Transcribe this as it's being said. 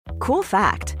Cool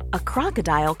fact, a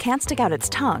crocodile can't stick out its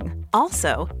tongue.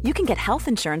 Also, you can get health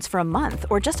insurance for a month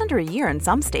or just under a year in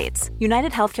some states.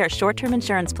 United Healthcare short-term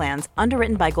insurance plans,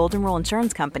 underwritten by Golden Rule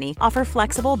Insurance Company, offer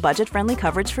flexible, budget-friendly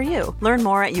coverage for you. Learn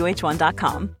more at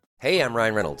uh1.com. Hey, I'm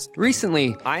Ryan Reynolds.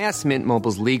 Recently, I asked Mint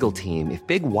Mobile's legal team if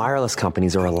big wireless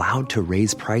companies are allowed to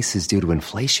raise prices due to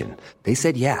inflation. They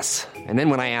said yes. And then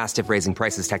when I asked if raising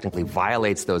prices technically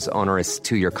violates those onerous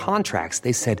two-year contracts,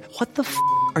 they said, "What the f***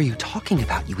 are you talking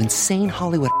about, you insane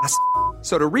Hollywood ass?"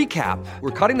 So to recap,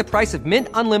 we're cutting the price of Mint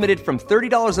Unlimited from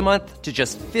 $30 a month to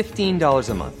just $15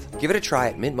 a month. Give it a try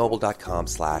at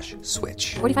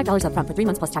mintmobile.com/switch. $45 up front for 3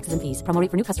 months plus taxes and fees. Promo rate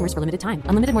for new customers for limited time.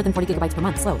 Unlimited more than 40 gigabytes per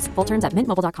month. Slows full terms at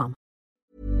mintmobile.com.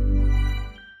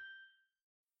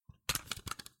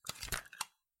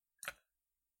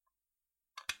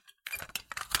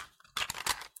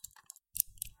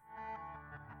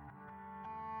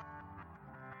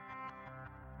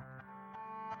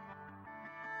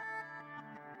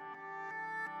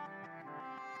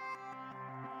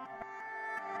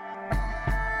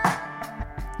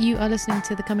 You are listening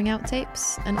to The Coming Out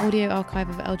Tapes, an audio archive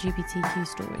of LGBTQ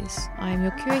stories. I am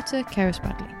your curator, Keris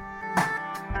Bradley.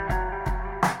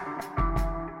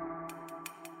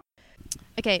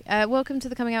 Okay, welcome to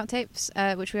The Coming Out Tapes,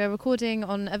 which we are recording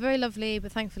on a very lovely,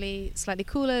 but thankfully slightly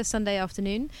cooler Sunday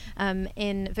afternoon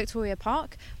in Victoria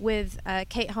Park with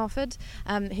Kate Harford,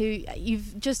 who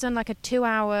you've just done like a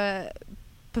 2-hour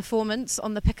performance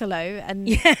on the piccolo, and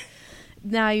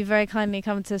now you very kindly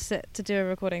come to sit to do a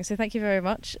recording, so thank you very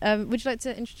much. Would you like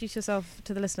to introduce yourself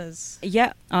to the listeners?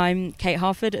 Yeah, I'm Kate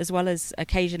Harford, as well as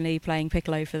occasionally playing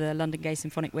piccolo for the London Gay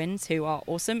Symphonic Winds, who are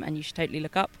awesome and you should totally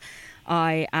look up.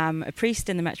 I am a priest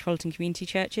in the Metropolitan Community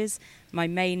Churches. My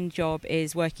main job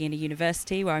is working in a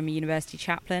university where I'm a university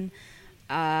chaplain.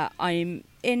 I'm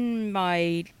in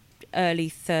my early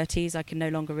 30s. I can no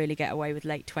longer really get away with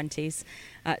late 20s.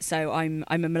 So I'm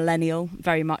a millennial,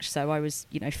 very much so. I was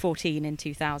 14 in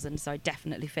 2000, so I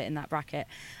definitely fit in that bracket.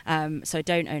 So I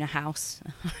don't own a house.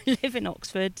 I live in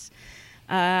Oxford.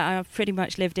 I've pretty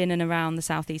much lived in and around the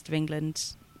southeast of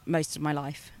England most of my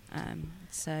life.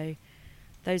 So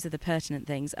those are the pertinent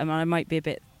things. I might be a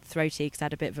bit throaty because I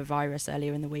had a bit of a virus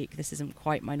earlier in the week. This isn't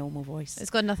quite my normal voice. It's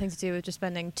got nothing to do with just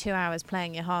spending 2 hours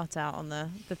playing your heart out on the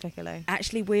piccolo.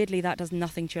 Actually, weirdly, that does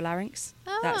nothing to your larynx.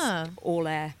 That's all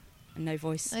air and no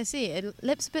voice. I see.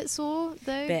 Lips a bit sore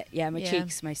though? My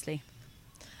cheeks mostly.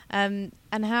 And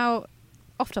how,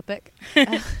 off topic,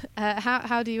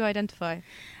 how do you identify?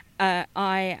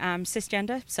 I am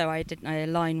cisgender, so I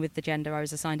align with the gender I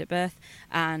was assigned at birth,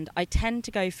 and I tend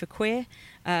to go for queer.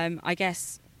 I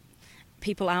guess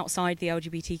people outside the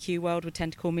LGBTQ world would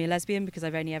tend to call me a lesbian because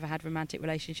I've only ever had romantic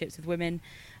relationships with women,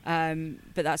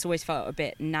 but that's always felt a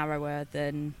bit narrower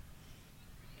than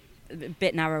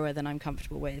I'm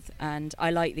comfortable with. And I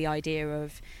like the idea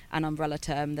of an umbrella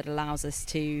term that allows us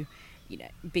to,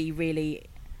 be really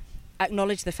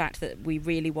acknowledge the fact that we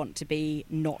really want to be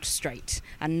not straight,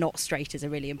 and not straight is a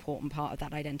really important part of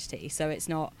that identity. So it's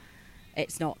not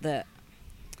that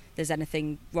there's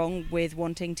anything wrong with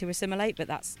wanting to assimilate, but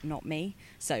that's not me.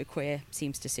 So queer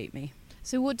seems to suit me.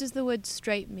 So what does the word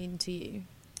straight mean to you?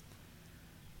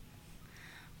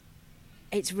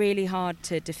 It's really hard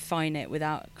to define it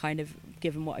without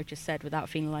given what I've just said, without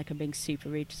feeling like I'm being super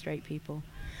rude to straight people.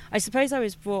 I suppose I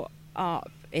was brought up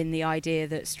in the idea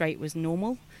that straight was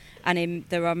normal, and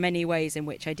there are many ways in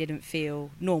which I didn't feel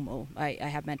normal. I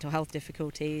had mental health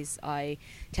difficulties. I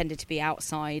tended to be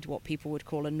outside what people would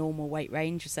call a normal weight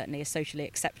range, or certainly a socially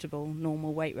acceptable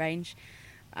normal weight range.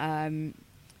 And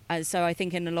so I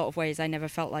think in a lot of ways I never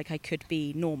felt like I could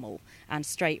be normal, and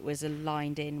straight was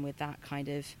aligned in with that kind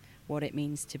of what it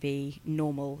means to be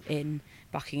normal in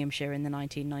Buckinghamshire in the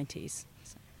 1990s.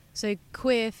 So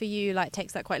queer for you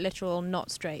takes that quite literal not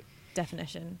straight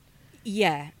definition?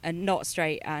 Yeah, and not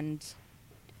straight and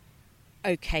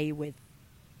okay with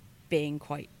being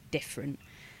quite different.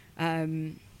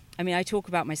 I talk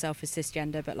about myself as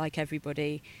cisgender, but like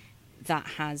everybody, that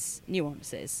has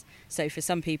nuances. So for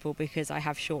some people, because I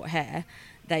have short hair,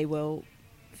 they will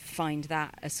find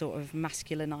that a sort of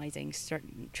masculinizing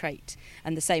trait.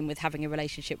 And the same with having a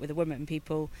relationship with a woman.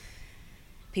 People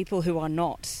who are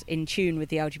not in tune with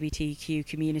the LGBTQ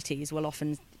communities will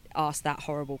often ask that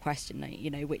horrible question,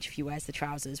 which of you wears the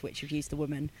trousers, which of you's the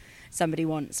woman. Somebody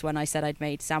once, when I said I'd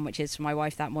made sandwiches for my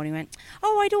wife that morning, went,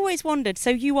 "Oh, I'd always wondered,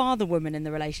 so you are the woman in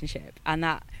the relationship." And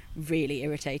that really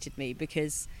irritated me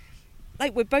because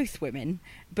we're both women,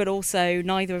 but also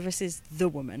neither of us is the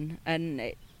woman.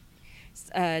 And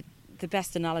the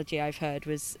best analogy I've heard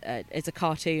was is a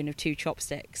cartoon of two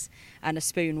chopsticks and a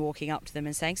spoon walking up to them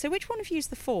and saying, "So which one of you's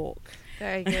the fork?"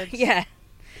 Very good. Yeah.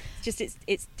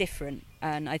 it's different,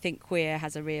 and I think queer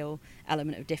has a real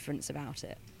element of difference about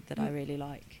it that I really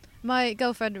like. My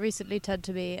girlfriend recently turned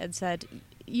to me and said,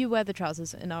 "You wear the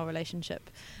trousers in our relationship,"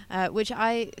 which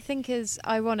I think is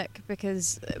ironic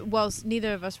because whilst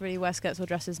neither of us really wear skirts or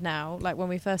dresses now, like when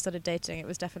we first started dating, it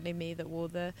was definitely me that wore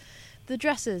the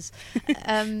dresses.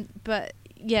 But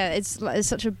yeah, it's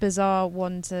such a bizarre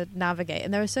one to navigate,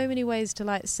 and there are so many ways to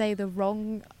like say the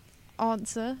wrong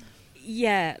answer.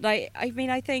 Yeah, like I mean,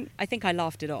 I think I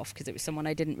laughed it off because it was someone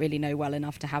I didn't really know well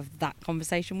enough to have that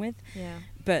conversation with. Yeah.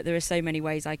 But there are so many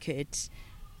ways I could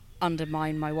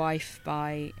undermine my wife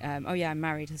by oh yeah, I'm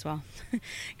married as well.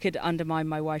 Could undermine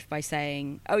my wife by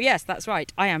saying, "Oh yes, that's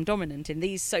right, I am dominant in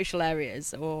these social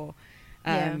areas," or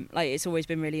like it's always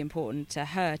been really important to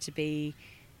her to be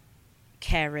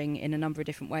caring in a number of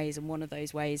different ways, and one of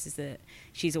those ways is that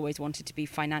she's always wanted to be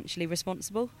financially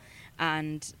responsible,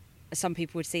 and some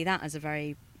people would see that as a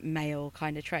very male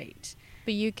kind of trait.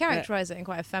 But you characterise it in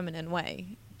quite a feminine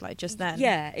way, like just then.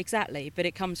 Yeah, exactly. But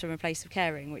it comes from a place of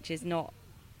caring, which is not...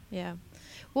 Yeah.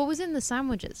 What was in the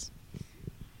sandwiches?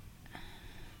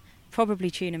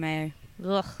 Probably tuna mayo.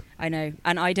 Ugh. I know.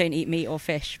 And I don't eat meat or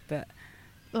fish, but...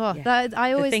 Oh, yeah. that,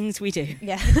 I always... The things we do.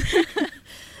 Yeah.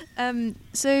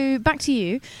 So back to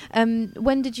you.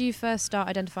 When did you first start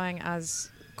identifying as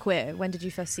queer? When did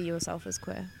you first see yourself as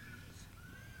queer?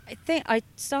 I think I'd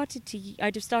have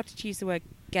started to use the word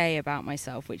gay about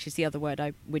myself, which is the other word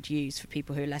I would use for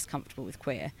people who are less comfortable with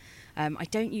queer. I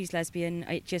don't use lesbian.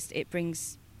 It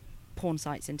brings porn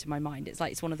sites into my mind. It's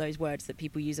like it's one of those words that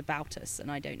people use about us,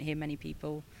 and I don't hear many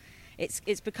people.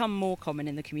 It's become more common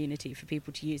in the community for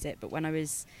people to use it, but when I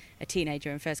was a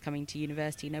teenager and first coming to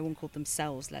university, no one called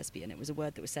themselves lesbian. It was a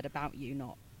word that was said about you,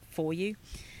 not for you.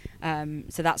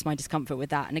 So that's my discomfort with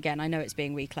that. And again, I know it's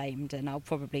being reclaimed, and I'll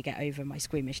probably get over my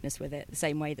squeamishness with it, the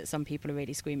same way that some people are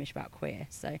really squeamish about queer.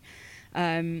 So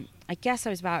I guess I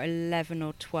was about 11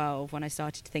 or 12 when I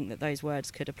started to think that those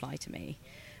words could apply to me.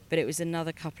 But it was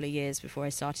another couple of years before I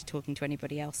started talking to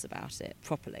anybody else about it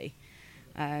properly.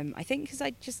 I think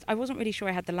because I wasn't really sure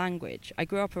I had the language. I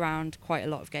grew up around quite a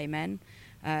lot of gay men.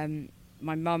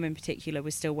 My mum in particular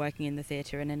was still working in the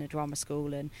theatre and in a drama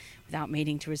school, and without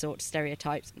meaning to resort to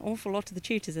stereotypes, an awful lot of the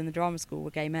tutors in the drama school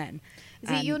were gay men.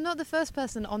 See, you're not the first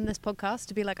person on this podcast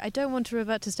to be like, I don't want to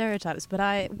revert to stereotypes, but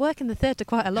I work in the theatre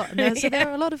quite a lot, and so there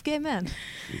are a lot of gay men.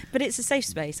 But it's a safe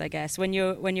space, I guess. When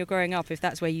you're growing up, if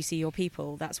that's where you see your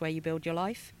people, that's where you build your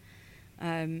life.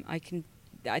 I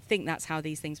think that's how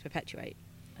these things perpetuate.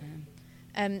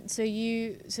 So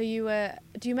you were.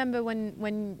 Do you remember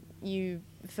when you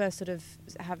first sort of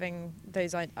having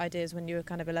those ideas when you were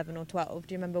kind of 11 or 12?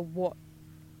 Do you remember what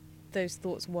those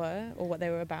thoughts were or what they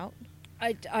were about?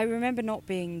 I remember not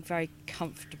being very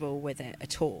comfortable with it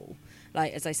at all.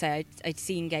 Like, as I say, I'd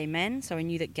seen gay men, so I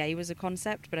knew that gay was a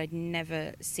concept, but I'd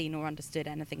never seen or understood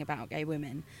anything about gay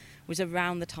women. It was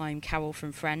around the time Carol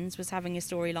from Friends was having a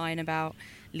storyline about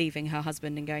leaving her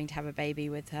husband and going to have a baby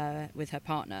with her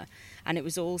partner. And it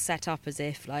was all set up as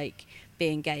if, like,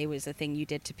 being gay was a thing you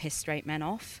did to piss straight men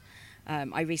off.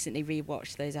 I recently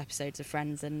rewatched those episodes of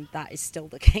Friends, and that is still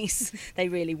the case. They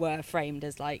really were framed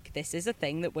as, like, this is a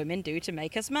thing that women do to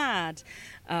make us mad.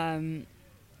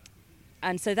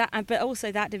 And so but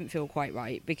also that didn't feel quite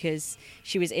right because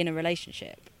she was in a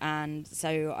relationship. And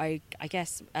so I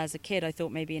guess as a kid, I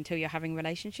thought maybe until you're having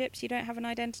relationships, you don't have an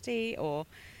identity.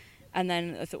 And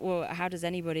then I thought, well, how does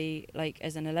anybody, like,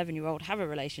 as an 11-year-old have a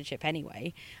relationship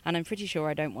anyway? And I'm pretty sure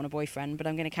I don't want a boyfriend, but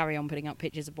I'm going to carry on putting up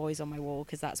pictures of boys on my wall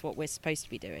because that's what we're supposed to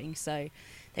be doing. So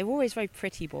they were always very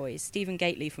pretty boys. Stephen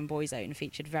Gately from Boyzone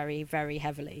featured very, very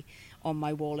heavily on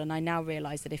my wall, and I now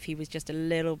realise that if he was just a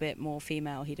little bit more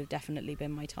female, he'd have definitely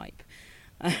been my type.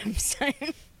 So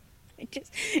I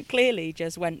clearly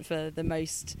just went for the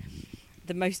most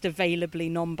availably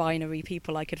non-binary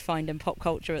people I could find in pop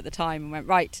culture at the time and went,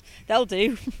 right, they'll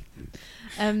do.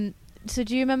 So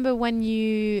do you remember when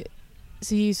you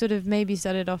sort of maybe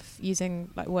started off using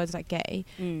like words like gay?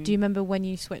 Do you remember when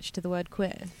you switched to the word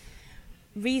queer?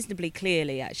 Reasonably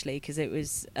clearly, actually, because it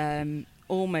was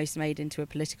almost made into a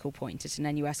political point at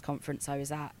an NUS conference I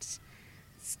was at.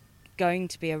 It's going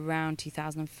to be around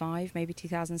 2005, maybe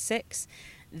 2006.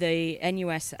 The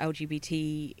NUS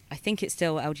LGBT, I think it's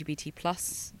still LGBT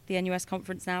plus, the NUS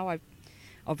conference now. I'm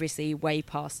obviously way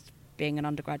past being an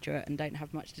undergraduate and don't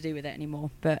have much to do with it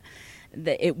anymore. But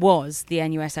it was the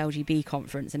NUS LGB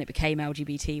conference, and it became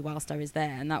LGBT whilst I was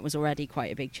there, and that was already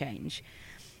quite a big change.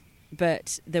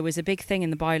 But there was a big thing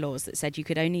in the bylaws that said you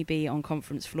could only be on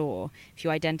conference floor if you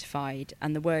identified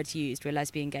and the words used were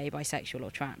lesbian, gay, bisexual or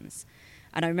trans.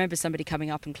 And I remember somebody coming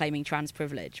up and claiming trans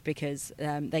privilege because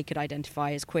they could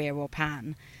identify as queer or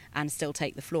pan and still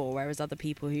take the floor, whereas other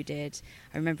people who did,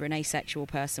 I remember an asexual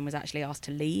person was actually asked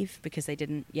to leave because they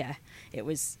didn't, it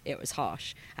was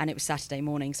harsh. And it was Saturday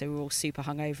morning, so we were all super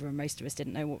hungover and most of us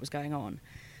didn't know what was going on,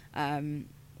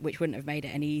 which wouldn't have made it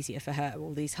any easier for her.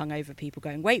 All these hungover people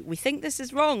going, wait, we think this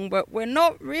is wrong, but we're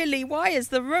not really. Why is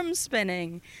the room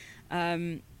spinning?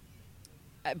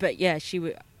 But yeah,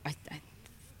 I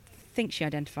think she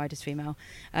identified as female.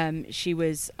 She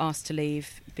was asked to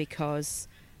leave because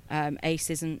ACE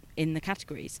isn't in the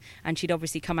categories, and she'd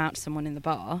obviously come out to someone in the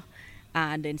bar,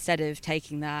 and instead of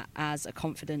taking that as a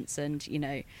confidence and, you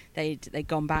know, they'd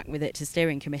gone back with it to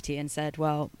steering committee and said,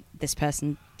 well, this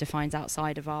person defines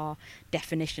outside of our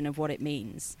definition of what it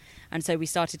means. And so we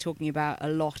started talking a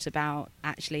lot about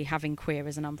actually having queer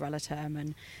as an umbrella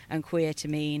term, and queer to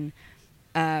mean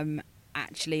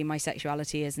actually my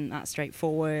sexuality isn't that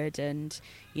straightforward. And,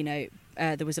 you know,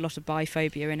 there was a lot of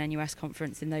biphobia in NUS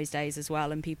conference in those days as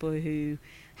well, and people who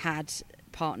had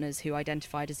partners who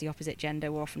identified as the opposite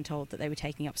gender were often told that they were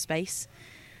taking up space.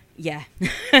 It's,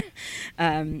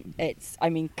 I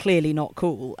mean, clearly not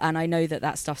cool, and I know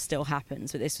that stuff still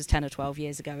happens, but this was 10 or 12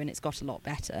 years ago and it's got a lot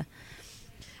better.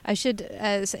 I should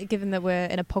say, given that we're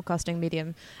in a podcasting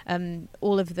medium,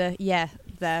 all of the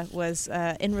there was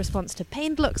in response to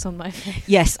pained looks on my face.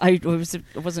 Yes, I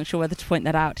wasn't sure whether to point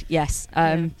that out. Yes.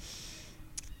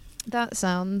 That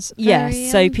sounds very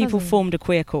so unpleasant. People formed a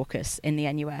queer caucus in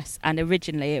the NUS, and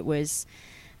originally it was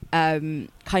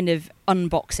kind of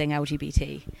unboxing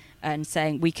LGBT and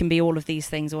saying we can be all of these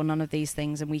things or none of these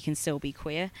things, and we can still be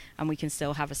queer and we can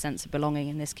still have a sense of belonging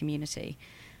in this community.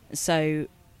 So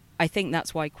I think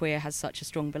that's why queer has such a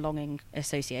strong belonging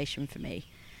association for me,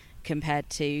 compared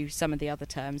to some of the other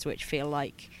terms which feel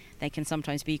like they can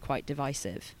sometimes be quite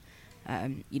divisive.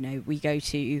 You know, we go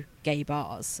to gay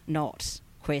bars, not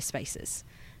queer spaces,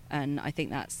 and I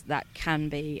think that can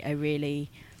be a really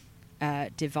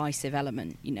divisive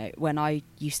element. You know, when I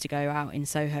used to go out in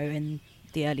Soho in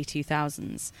the early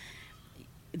 2000s,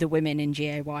 the women in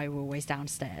GAY were always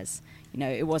downstairs. You know,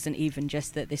 it wasn't even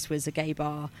just that this was a gay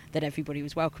bar that everybody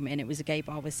was welcome in, it was a gay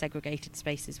bar with segregated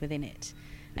spaces within it.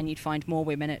 And you'd find more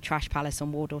women at Trash Palace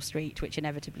on Wardour Street, which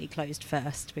inevitably closed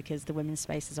first because the women's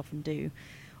spaces often do,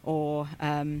 or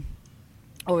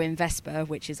in Vesper,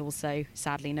 which is also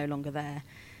sadly no longer there.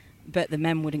 But the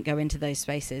men wouldn't go into those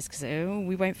spaces because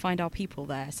we won't find our people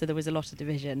there. So there was a lot of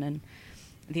division, and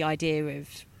the idea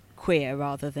of queer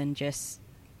rather than just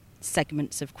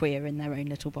segments of queer in their own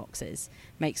little boxes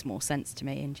makes more sense to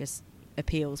me and just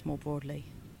appeals more broadly.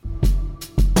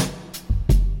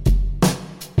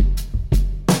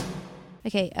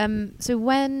 Okay, so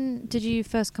when did you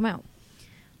first come out?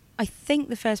 I think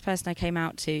the first person I came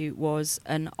out to was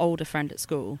an older friend at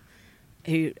school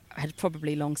who had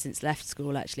probably long since left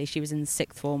school, actually. She was in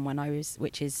sixth form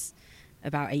which is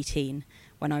about 18,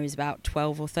 when I was about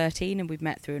 12 or 13, and we've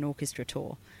met through an orchestra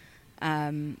tour.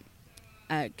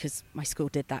 Because my school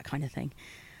did that kind of thing.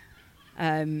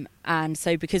 And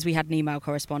so because we had an email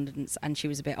correspondence and she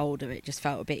was a bit older, it just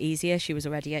felt a bit easier. She was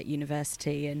already at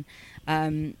university,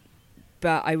 and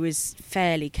but I was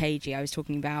fairly cagey. I was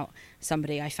talking about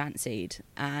somebody I fancied,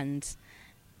 and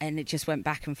it just went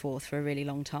back and forth for a really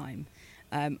long time.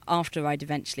 After I'd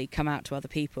eventually come out to other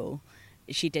people,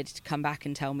 she did come back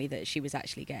and tell me that she was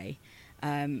actually gay.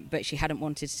 But she hadn't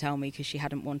wanted to tell me because she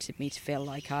hadn't wanted me to feel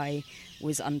like I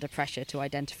was under pressure to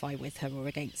identify with her or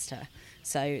against her.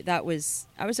 So that was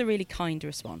a really kind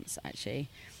response, actually.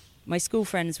 My school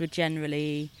friends were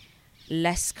generally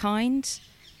less kind,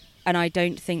 and I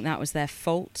don't think that was their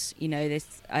fault. You know,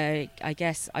 I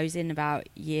guess I was in about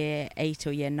year 8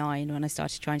 or year 9 when I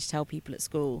started trying to tell people at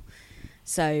school.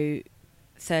 So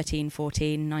 13,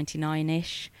 14,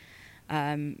 99-ish.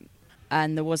 And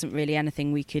there wasn't really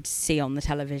anything we could see on the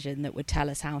television that would tell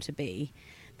us how to be.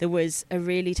 There was a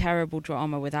really terrible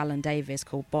drama with Alan Davis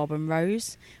called Bob and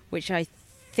Rose, which I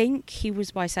think he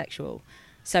was bisexual.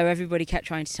 So everybody kept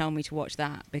trying to tell me to watch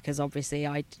that because obviously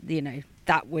I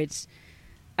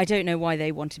don't know why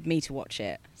they wanted me to watch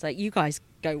it. It's like, you guys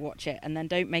go watch it and then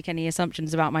don't make any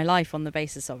assumptions about my life on the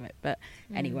basis of it. But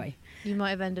anyway. You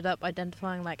might have ended up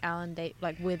identifying with Alan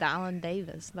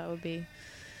Davis. That would be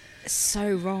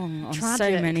so wrong on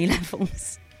tragic. So many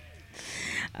levels.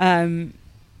 I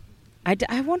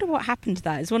wonder what happened to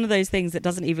that. It's one of those things that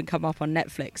doesn't even come up on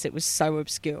Netflix. It was so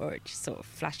obscure, it just sort of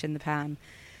flashed in the pan.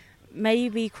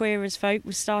 Maybe Queer as Folk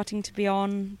was starting to be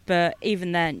on, but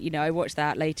even then, you know, I watched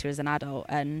that later as an adult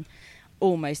and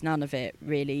almost none of it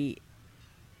really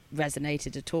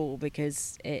resonated at all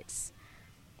because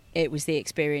it was the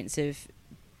experience of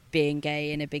being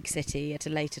gay in a big city at a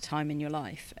later time in your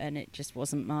life, and it just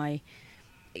wasn't my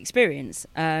experience.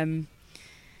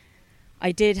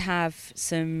 I did have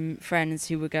some friends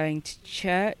who were going to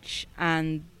church,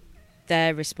 and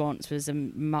their response was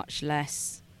much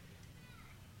less,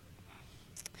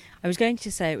 I was going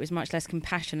to say it was much less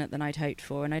compassionate than I'd hoped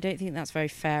for, and I don't think that's very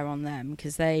fair on them,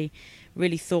 because they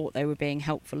really thought they were being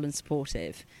helpful and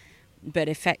supportive. But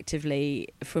effectively,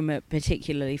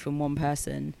 particularly from one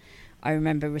person, I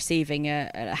remember receiving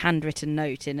a handwritten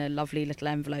note in a lovely little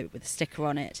envelope with a sticker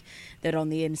on it that on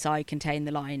the inside contained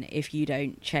the line, "If you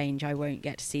don't change, I won't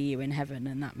get to see you in heaven,"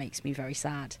 and that makes me very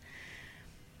sad.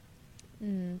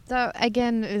 That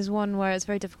again is one where it's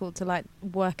very difficult to like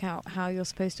work out how you're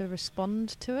supposed to respond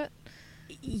to it.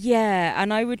 Yeah,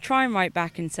 and I would try and write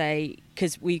back and say,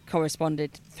 because we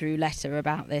corresponded through letter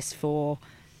about this for,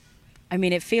 I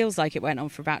mean, it feels like it went on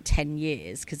for about 10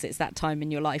 years, because it's that time in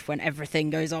your life when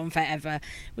everything goes on forever.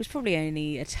 It was probably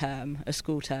only a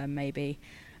school term maybe.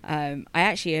 I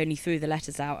actually only threw the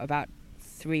letters out about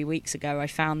 3 weeks ago. I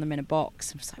found them in a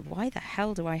box. I was like, why the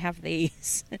hell do I have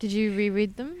these? Did you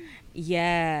reread them?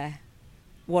 Yeah,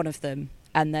 one of them,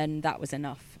 and then that was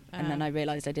enough. And then I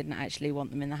realised I didn't actually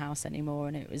want them in the house anymore,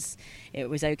 and it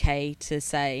was okay to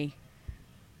say,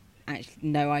 actually,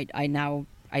 no, I now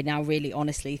really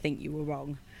honestly think you were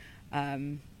wrong,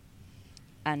 and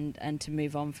to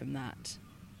move on from that.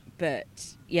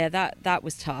 But yeah, that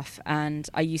was tough, and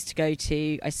I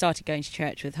started going to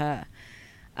church with her,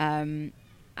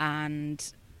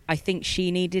 and I think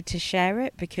she needed to share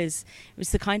it, because it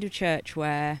was the kind of church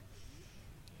where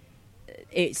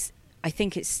I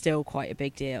think it's still quite a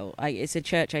big deal. It's a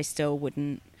church I certainly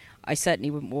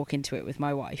wouldn't walk into it with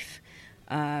my wife.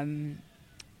 And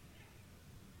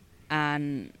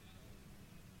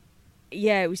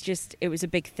yeah, it was a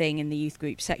big thing in the youth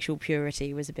group. Sexual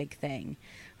purity was a big thing.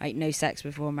 Like, no sex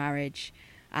before marriage,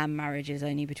 and marriage is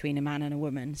only between a man and a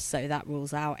woman. So that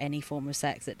rules out any form of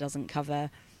sex that doesn't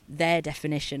cover their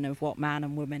definition of what man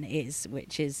and woman is,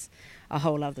 which is a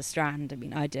whole other strand. I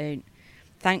mean,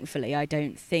 thankfully, I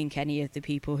don't think any of the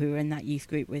people who were in that youth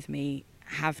group with me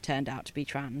have turned out to be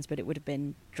trans, but it would have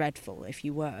been dreadful if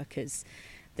you were, because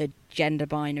the gender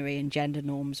binary and gender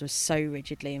norms were so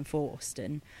rigidly enforced.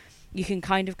 And you can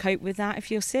kind of cope with that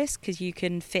if you're cis, because you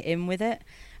can fit in with it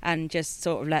and just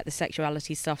sort of let the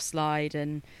sexuality stuff slide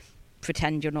and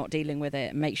pretend you're not dealing with it,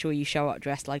 and make sure you show up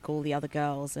dressed like all the other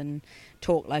girls and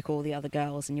talk like all the other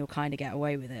girls, and you'll kind of get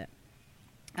away with it.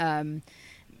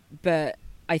 But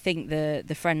I think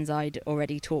the friends I'd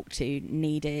already talked to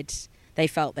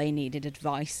felt they needed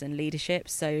advice and leadership,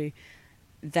 so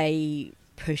they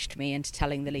pushed me into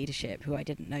telling the leadership, who I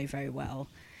didn't know very well,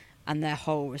 and their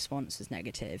whole response was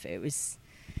negative.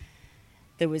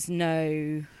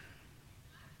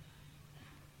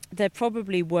 There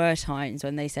probably were times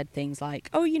when they said things like,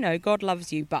 "Oh, God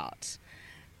loves you, but,"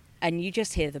 and you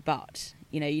just hear the but.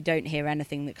 You don't hear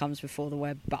anything that comes before the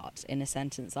word but in a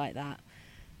sentence like that.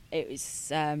 It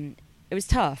was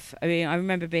tough. I mean, I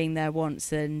remember being there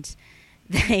once, and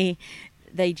they'd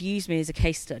used me as a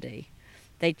case study.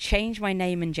 They'd changed my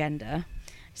name and gender.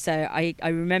 So I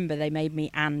remember they made me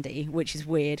Andy, which is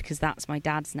weird because that's my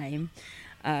dad's name.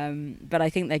 But I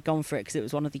think they'd gone for it because it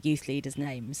was one of the youth leaders'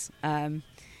 names.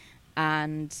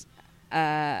 And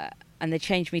they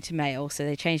changed me to male, so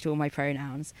they changed all my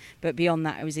pronouns. But beyond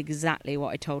that, it was exactly what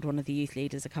I told one of the youth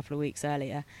leaders a couple of weeks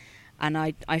earlier. And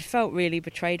I felt really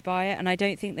betrayed by it, and I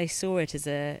don't think they saw it as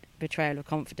a betrayal of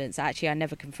confidence. Actually, I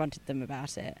never confronted them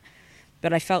about it.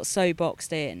 But I felt so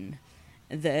boxed in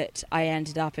that I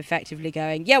ended up effectively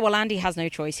going, yeah, well, Andy has no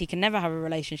choice. He can never have a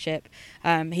relationship.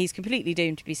 He's completely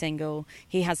doomed to be single.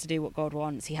 He has to do what God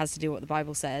wants. He has to do what the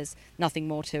Bible says. Nothing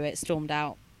more to it. Stormed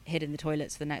out, hid in the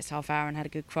toilets for the next half hour and had a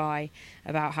good cry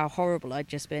about how horrible I'd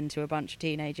just been to a bunch of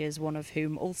teenagers, one of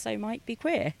whom also might be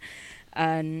queer.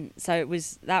 And so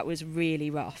that was really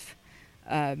rough.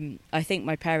 I think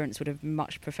my parents would have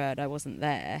much preferred I wasn't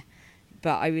there,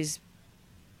 but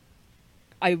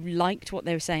I liked what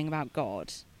they were saying about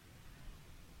God.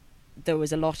 There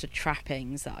was a lot of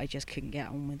trappings that I just couldn't get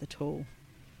on with at all.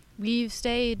 You've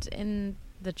stayed in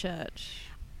the church?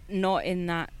 Not in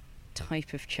that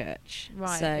type of church.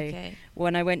 Right, so okay.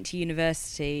 When I went to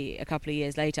university a couple of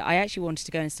years later, I actually wanted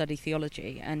to go and study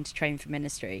theology and to train for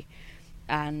ministry.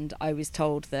 And I was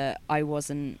told that I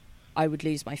would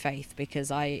lose my faith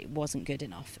because I wasn't good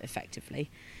enough, effectively.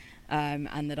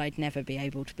 And that I'd never be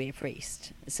able to be a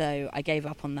priest. So I gave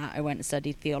up on that. I went and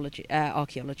studied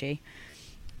archaeology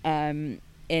in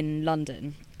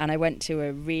London, and I went to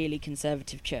a really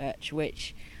conservative church,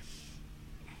 which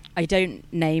I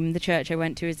don't name the church I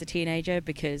went to as a teenager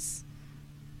because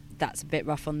that's a bit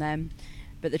rough on them.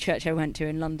 But the church I went to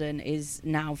in London is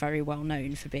now very well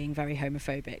known for being very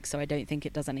homophobic, so I don't think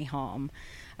it does any harm.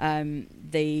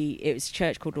 It was a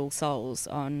church called All Souls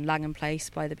on Langham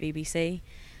Place by the BBC,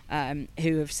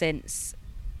 who have since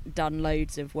done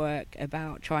loads of work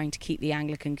about trying to keep the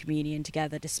Anglican communion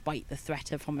together despite the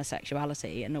threat of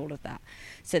homosexuality and all of that.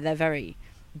 So they're very,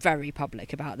 very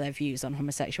public about their views on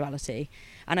homosexuality,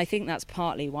 and I think that's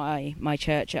partly why my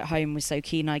church at home was so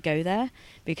keen I go there,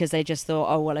 because they just thought,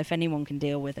 oh well, if anyone can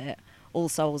deal with it, All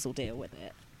Souls will deal with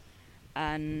it.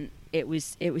 And it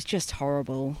was just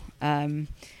horrible.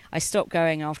 I stopped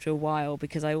going after a while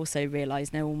because I also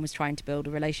realised no one was trying to build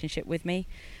a relationship with me,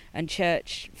 and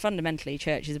fundamentally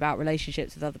church is about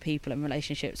relationships with other people and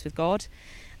relationships with God,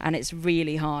 and it's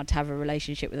really hard to have a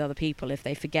relationship with other people if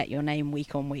they forget your name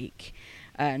week on week.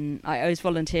 And I was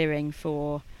volunteering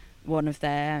for one of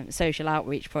their social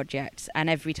outreach projects, and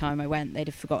every time I went they'd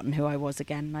have forgotten who I was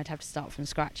again, and I'd have to start from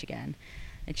scratch again.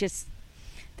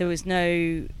 There was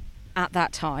no, at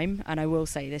that time, and I will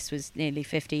say this was nearly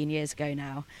 15 years ago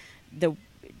now,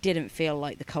 didn't feel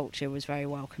like the culture was very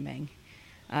welcoming.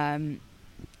 And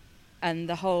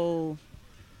the whole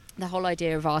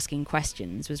idea of asking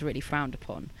questions was really frowned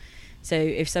upon. So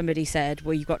if somebody said,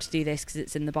 well, you've got to do this because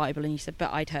it's in the Bible, and you said,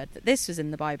 but I'd heard that this was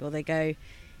in the Bible, they go,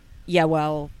 yeah,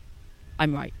 well,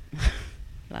 I'm right.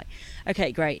 Like,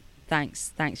 okay, great,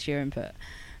 thanks for your input.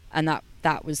 And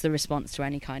that was the response to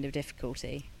any kind of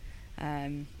difficulty.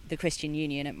 The Christian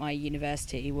Union at my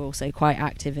university were also quite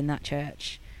active in that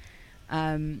church.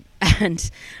 And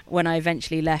when I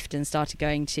eventually left and started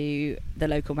going to the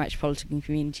local Metropolitan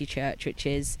Community Church, which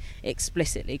is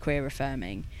explicitly queer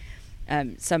affirming,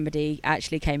 somebody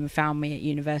actually came and found me at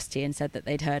university and said that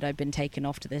they'd heard I'd been taken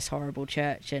off to this horrible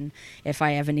church, and if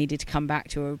I ever needed to come back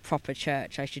to a proper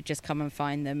church I should just come and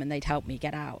find them and they'd help me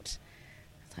get out.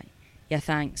 I was like, yeah,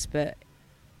 thanks, but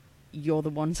you're the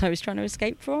ones I was trying to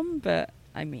escape from. But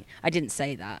I mean, I didn't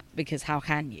say that, because how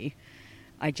can you?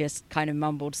 I just kind of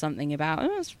mumbled something about,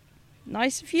 oh, it's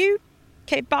nice of you,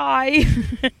 okay, bye.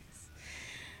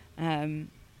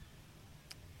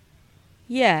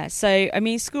 Yeah, so, I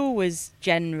mean, school was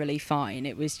generally fine.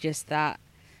 It was just that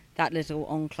little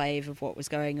enclave of what was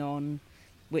going on,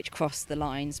 which crossed the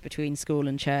lines between school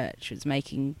and church, was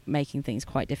making things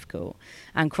quite difficult,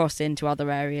 and crossed into other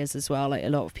areas as well. Like, a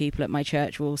lot of people at my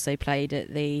church were also played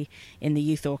in the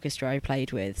youth orchestra I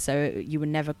played with. So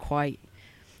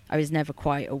I was never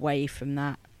quite away from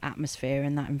that atmosphere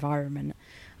and that environment.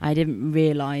 I didn't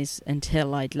realise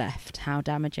until I'd left how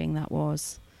damaging that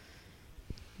was.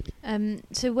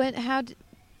 So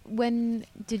when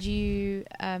did you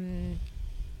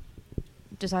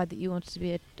decide that you wanted to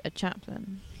be a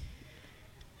chaplain?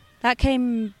 That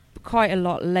came quite a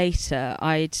lot later.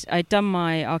 I'd done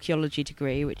my archaeology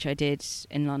degree, which I did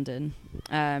in London,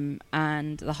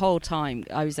 and the whole time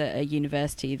I was at a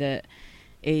university that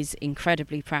is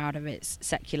incredibly proud of its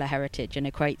secular heritage and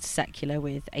equates secular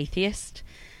with atheist.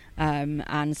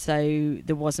 And so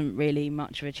there wasn't really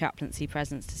much of a chaplaincy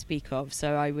presence to speak of.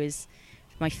 So I was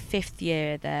my 5th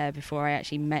year there before I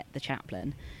actually met the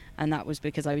chaplain, and that was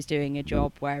because I was doing a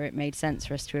job where it made sense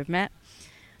for us to have met.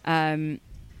 And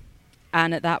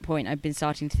at that point I'd been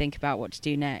starting to think about what to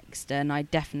do next, and I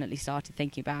definitely started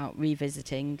thinking about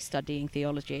revisiting studying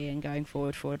theology and going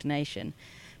forward for ordination,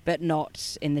 but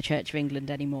not in the Church of England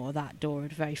anymore. That door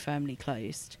had very firmly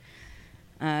closed.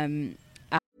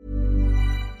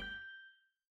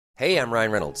 Hey, I'm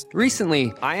Ryan Reynolds.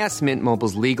 Recently, I asked Mint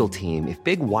Mobile's legal team if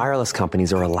big wireless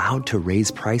companies are allowed to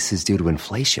raise prices due to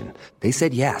inflation. They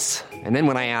said yes. And then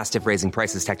when I asked if raising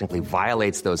prices technically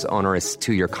violates those onerous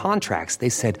 2-year contracts, they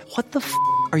said, what the f***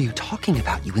 are you talking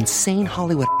about, you insane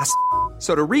Hollywood ass f-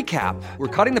 So to recap, we're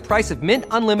cutting the price of Mint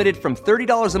Unlimited from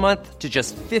 $30 a month to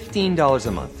just $15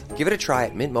 a month. Give it a try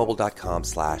at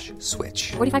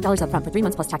mintmobile.com/switch. $45 up front for 3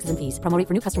 months plus taxes and fees. Promo rate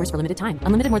for new customers for limited time.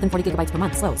 Unlimited more than 40 gigabytes per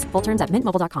month. Slows full terms at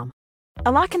mintmobile.com.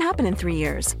 A lot can happen in 3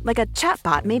 years, like a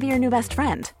chatbot may be your new best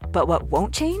friend. But what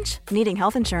won't change? Needing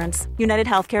health insurance. United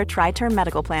Healthcare Tri-Term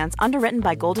Medical Plans, underwritten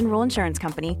by Golden Rule Insurance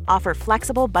Company, offer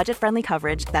flexible, budget-friendly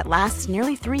coverage that lasts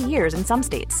nearly 3 years in some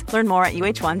states. Learn more at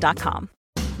uh1.com.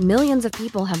 Millions of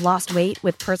people have lost weight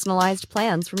with personalized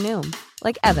plans from Noom.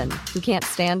 Like Evan, who can't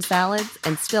stand salads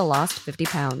and still lost 50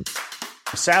 pounds.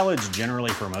 Salads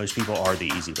generally for most people are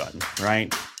the easy button,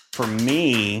 right? For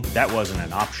me, that wasn't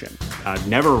an option. I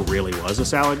never really was a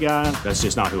salad guy. That's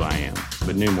just not who I am.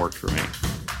 But Noom worked for me.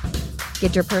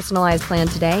 Get your personalized plan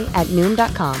today at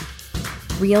Noom.com.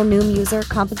 Real Noom user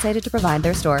compensated to provide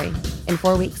their story. In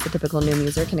 4 weeks, the typical Noom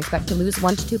user can expect to lose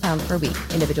 1 to 2 pounds per week.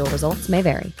 Individual results may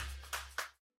vary.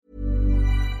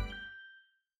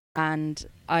 And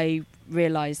I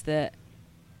realised that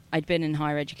I'd been in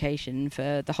higher education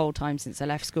for the whole time since I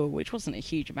left school, which wasn't a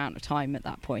huge amount of time at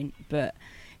that point, but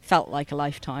felt like a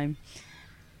lifetime.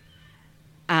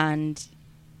 And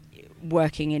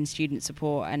working in student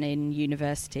support and in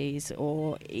universities,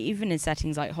 or even in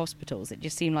settings like hospitals, it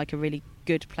just seemed like a really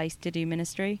good place to do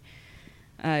ministry.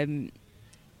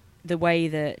 The way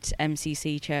that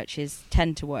MCC churches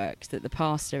tend to work, that the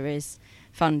pastor is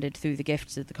funded through the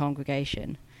gifts of the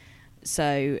congregation.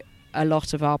 So a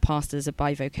lot of our pastors are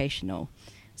bivocational.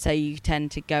 So you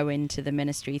tend to go into the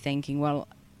ministry thinking, well,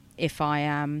 if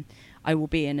I will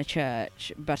be in a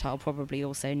church, but I'll probably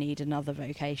also need another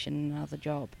vocation, another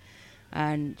job.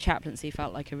 And chaplaincy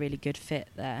felt like a really good fit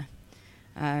there.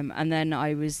 And then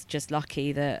I was just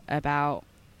lucky that about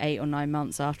 8 or 9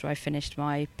 months after I finished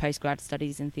my postgrad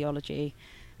studies in theology,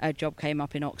 a job came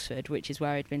up in Oxford, which is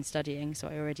where I'd been studying, so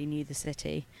I already knew the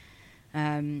city.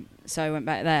 So I went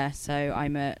back there. So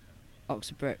I'm at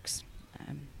Oxford Brookes.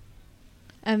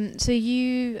 So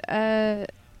you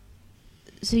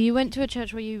went to a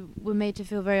church where you were made to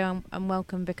feel very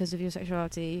unwelcome because of your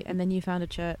sexuality, and then you found a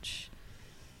church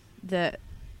that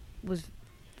was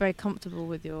very comfortable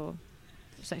with your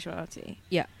sexuality.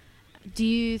 Yeah. Do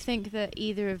you think that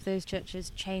either of those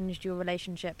churches changed your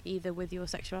relationship either with your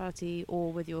sexuality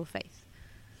or with your faith?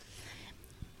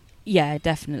 Yeah,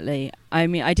 definitely. I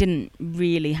mean, I didn't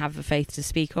really have a faith to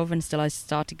speak of until I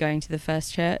started going to the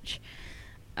first church.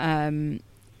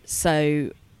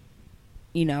 So,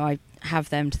 you know, I have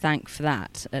them to thank for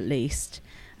that, at least.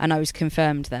 And I was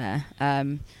confirmed there,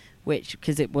 which,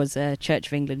 because it was a Church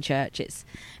of England church, it's...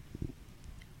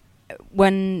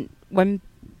 When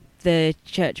the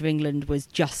Church of England was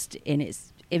just in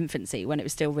its infancy, when it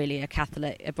was still really a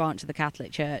branch of the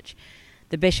Catholic Church,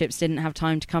 the bishops didn't have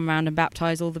time to come around and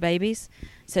baptise all the babies.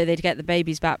 So they'd get the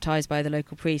babies baptised by the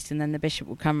local priest, and then the bishop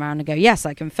would come around and go, yes,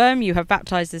 I confirm you have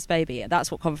baptised this baby. That's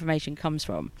what confirmation comes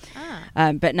from.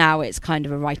 But now it's kind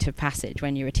of a rite of passage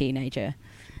when you're a teenager.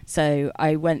 So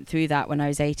I went through that when I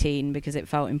was 18 because it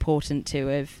felt important to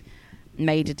have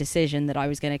made a decision that I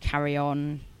was going to carry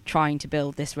on trying to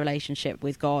build this relationship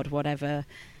with God, whatever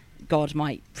God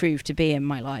might prove to be in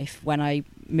my life, when I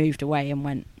moved away and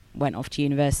went off to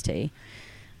university.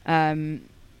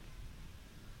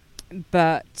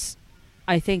 But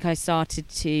I think I started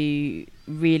to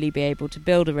really be able to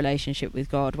build a relationship with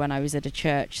God when I was at a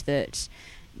church that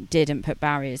didn't put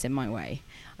barriers in my way.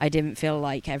 I didn't feel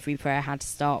like every prayer had to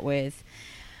start with,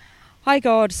 "Hi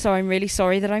God, so I'm really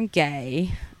sorry that I'm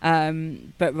gay,"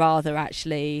 but rather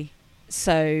actually,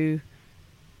 so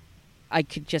I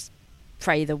could just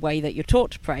pray the way that you're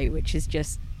taught to pray, which is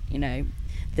just, you know,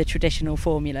 the traditional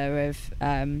formula of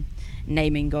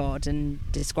naming God and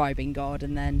describing God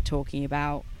and then talking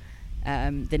about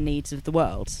the needs of the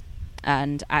world,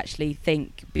 and actually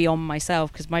think beyond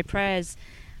myself, because my prayers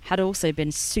had also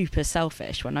been super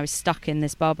selfish when I was stuck in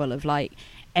this bubble of like,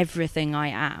 everything I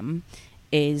am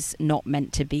is not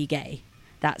meant to be gay.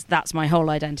 That's my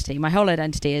whole identity. My whole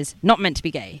identity is not meant to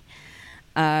be gay.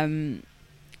 And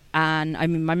I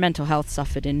mean, my mental health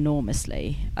suffered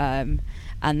enormously, and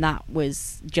that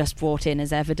was just brought in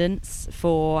as evidence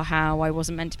for how I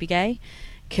wasn't meant to be gay,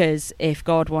 because if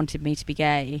God wanted me to be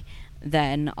gay,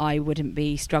 then I wouldn't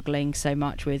be struggling so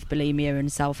much with bulimia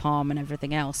and self-harm and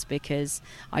everything else, because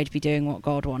I'd be doing what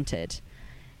God wanted,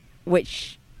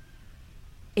 which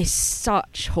is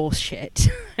such horseshit.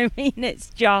 I mean,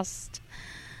 it's just...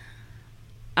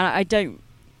 I don't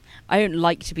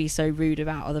like to be so rude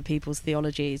about other people's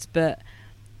theologies, but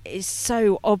it's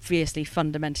so obviously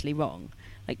fundamentally wrong.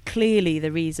 Like, clearly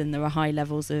the reason there are high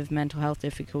levels of mental health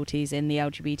difficulties in the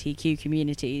LGBTQ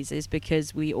communities is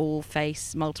because we all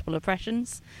face multiple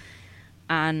oppressions,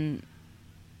 and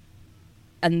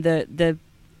I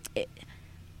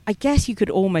guess you could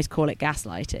almost call it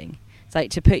gaslighting. It's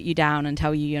like to put you down and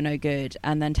tell you you're no good,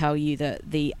 and then tell you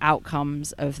that the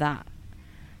outcomes of that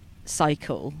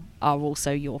cycle are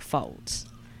also your fault.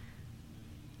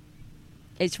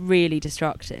 It's really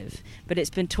destructive, but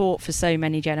it's been taught for so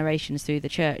many generations through the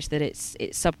church that it's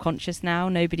subconscious now.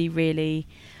 Nobody really,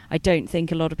 I don't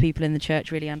think a lot of people in the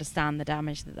church really understand the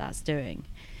damage that that's doing.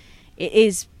 It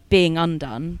is being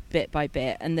undone bit by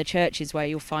bit, and the churches where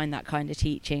you'll find that kind of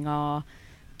teaching are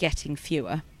getting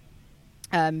fewer.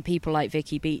 People like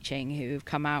Vicky Beeching, who have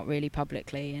come out really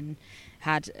publicly and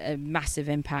had a massive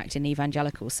impact in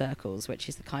evangelical circles, which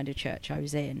is the kind of church I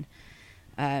was in.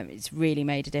 It's really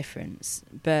made a difference.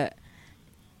 But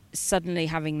suddenly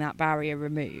having that barrier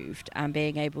removed and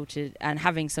being able to, and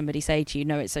having somebody say to you,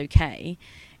 no, it's okay,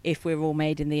 if we're all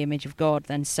made in the image of God,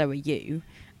 then so are you,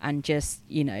 and just,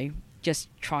 you know, just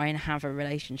try and have a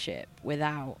relationship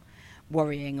without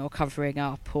worrying or covering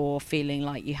up or feeling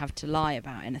like you have to lie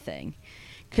about anything.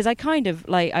 Because I kind of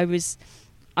like I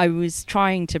was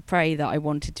trying to pray that I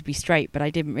wanted to be straight, but I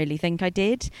didn't really think I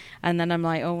did. And then I'm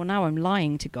like, oh well, now I'm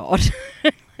lying to God.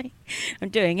 I'm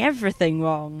doing everything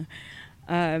wrong.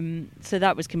 So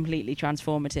that was completely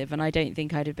transformative, and I don't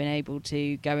think I'd have been able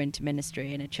to go into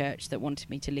ministry in a church that wanted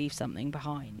me to leave something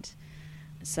behind.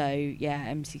 So yeah,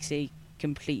 MCC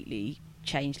completely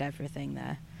changed everything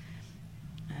there.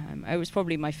 It was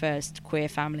probably my first queer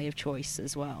family of choice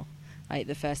as well. Like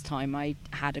the first time I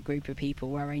had a group of people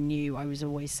where I knew I was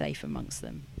always safe amongst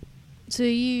them. So are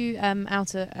you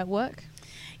out at work?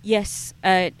 Yes,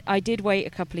 I did wait a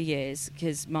couple of years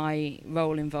because my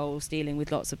role involves dealing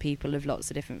with lots of people of lots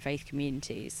of different faith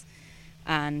communities,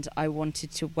 and I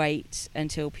wanted to wait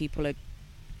until people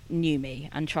knew me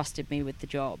and trusted me with the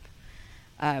job,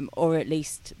 or at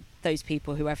least those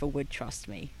people, whoever would trust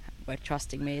me, were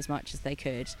trusting me as much as they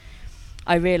could.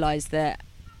 I realised that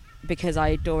because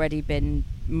I'd already been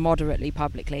moderately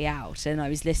publicly out and I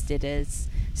was listed as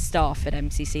staff at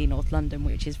MCC North London,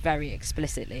 which is very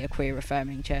explicitly a queer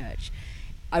affirming church,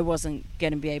 I wasn't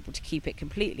going to be able to keep it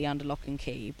completely under lock and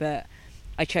key, but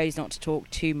I chose not to talk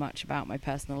too much about my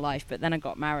personal life. But then I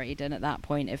got married, and at that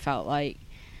point it felt like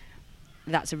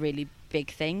that's a really big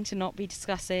thing to not be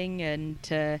discussing, and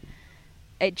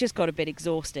it just got a bit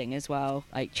exhausting as well,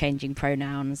 like changing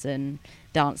pronouns and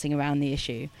dancing around the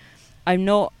issue. I'm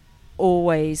not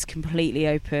always completely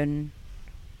open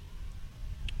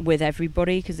with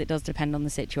everybody because it does depend on the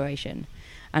situation,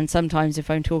 and sometimes if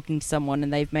I'm talking to someone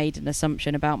and they've made an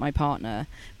assumption about my partner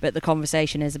but the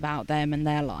conversation is about them and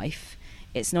their life,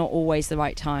 it's not always the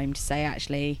right time to say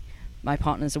actually my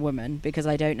partner's a woman, because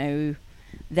I don't know,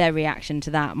 their reaction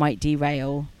to that might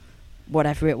derail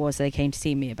whatever it was they came to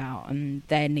see me about, and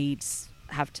their needs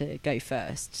have to go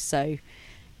first. So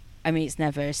I mean, it's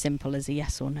never as simple as a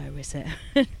yes or no, is it?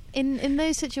 In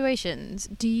those situations,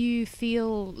 do you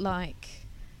feel like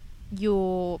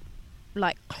you're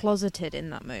like closeted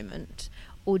in that moment,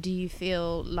 or do you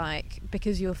feel like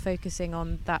because you're focusing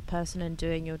on that person and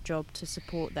doing your job to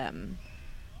support them,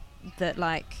 that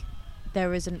like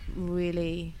there isn't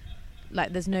really,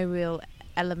 like there's no real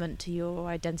element to your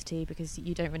identity because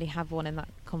you don't really have one in that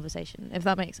conversation, if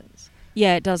that makes sense?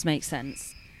 Yeah, it does make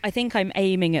sense. I think I'm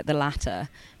aiming at the latter,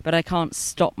 but I can't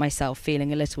stop myself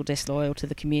feeling a little disloyal to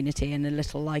the community and a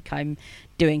little like I'm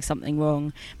doing something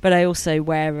wrong. But I also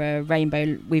wear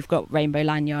we've got rainbow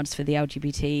lanyards for the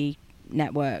LGBT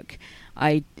network.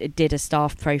 I did a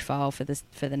staff profile for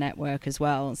the network as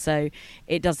well. So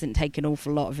it doesn't take an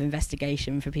awful lot of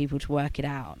investigation for people to work it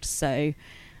out. So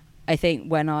I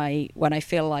think when I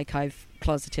feel like I've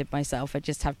closeted myself, I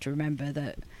just have to remember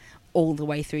that all the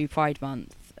way through Pride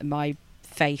Month, my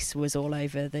face was all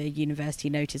over the university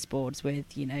notice boards with,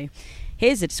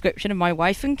 here's a description of my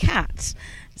wife and cat.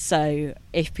 So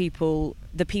if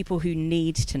the people who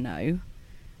need to know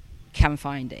can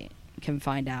find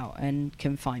out and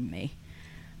can find me.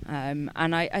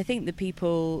 And I think the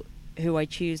people who I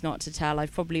choose not to tell,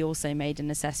 I've probably also made an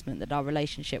assessment that our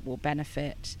relationship will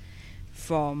benefit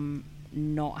from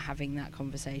not having that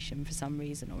conversation for some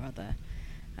reason or other.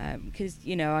 Because,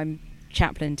 I'm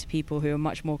chaplain to people who are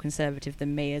much more conservative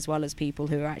than me, as well as people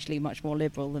who are actually much more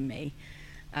liberal than me,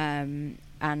 and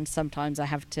sometimes I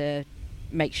have to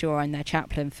make sure I'm their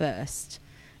chaplain first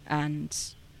and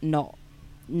not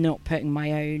putting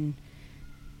my own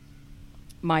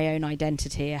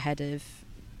identity ahead of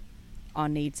our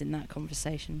needs in that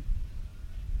conversation.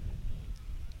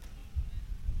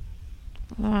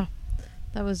 Wow,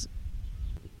 that was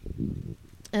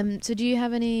so do you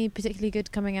have any particularly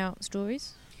good coming out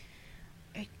stories?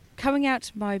 Coming out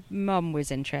to my mum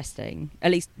was interesting, at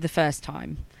least the first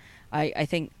time. I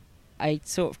think I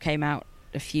sort of came out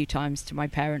a few times to my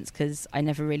parents because I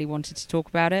never really wanted to talk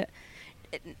about it.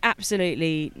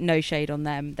 Absolutely no shade on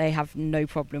them. They have no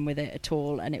problem with it at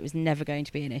all, and it was never going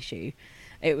to be an issue.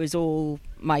 It was all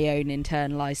my own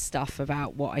internalised stuff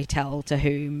about what I tell to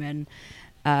whom,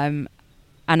 and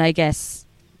I guess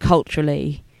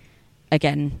culturally,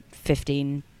 again,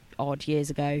 15 odd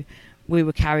years ago, we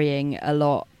were carrying a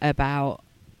lot about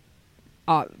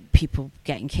people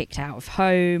getting kicked out of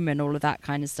home and all of that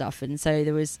kind of stuff. And so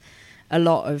there was a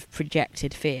lot of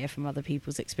projected fear from other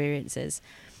people's experiences.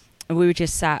 And we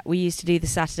used to do the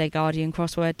Saturday Guardian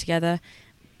crossword together.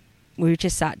 We were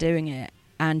just sat doing it.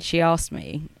 And she asked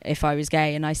me, if I was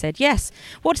gay, and I said, yes,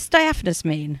 what does diaphanous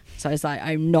mean? So I was like,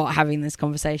 I'm not having this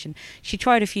conversation. She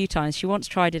tried a few times. She once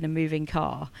tried in a moving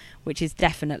car, which is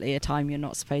definitely a time you're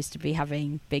not supposed to be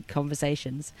having big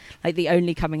conversations. Like, the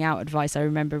only coming out advice I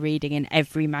remember reading in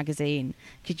every magazine,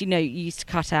 because, you know, you used to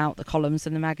cut out the columns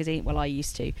from the magazine. Well, I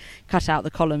used to cut out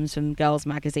the columns from girls'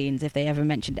 magazines if they ever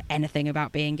mentioned anything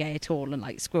about being gay at all, and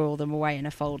like squirrel them away in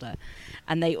a folder.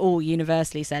 And they all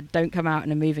universally said, don't come out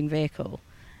in a moving vehicle.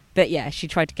 But yeah, she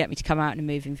tried to get me to come out in a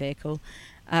moving vehicle.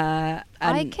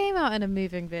 I came out in a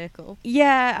moving vehicle.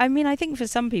 Yeah, I mean, I think for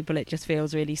some people it just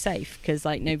feels really safe because,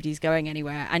 like, nobody's going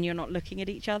anywhere and you're not looking at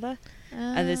each other.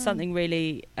 And there's something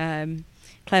really...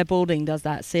 Claire Balding does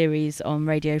that series on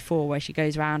Radio 4 where she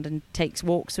goes around and takes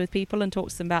walks with people and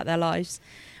talks to them about their lives.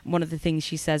 One of the things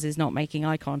she says is not making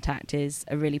eye contact is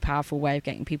a really powerful way of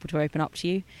getting people to open up to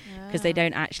you, because they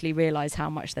don't actually realise how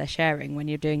much they're sharing when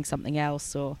you're doing something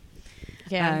else. Or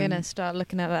yeah, I'm going to start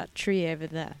looking at that tree over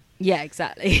there. Yeah,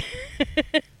 exactly.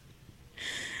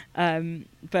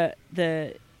 But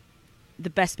the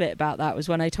best bit about that was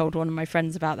when I told one of my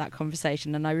friends about that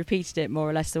conversation, and I repeated it more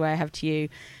or less the way I have to you.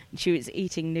 She was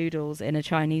eating noodles in a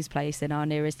Chinese place in our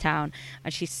nearest town,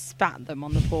 and she spat them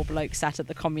on the poor bloke sat at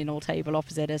the communal table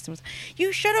opposite us and was,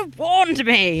 "You should have warned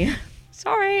me."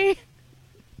 Sorry.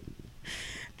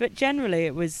 But generally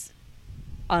it was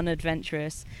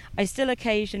unadventurous. I still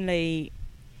occasionally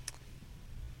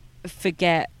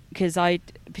forget, because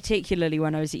particularly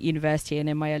when I was at university and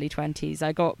in my early 20s,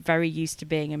 I got very used to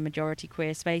being in majority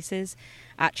queer spaces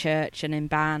at church and in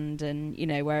band and, you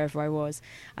know, wherever I was.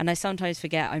 And I sometimes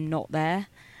forget I'm not there.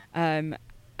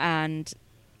 And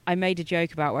I made a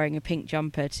joke about wearing a pink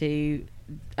jumper to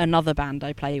another band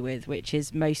I play with, which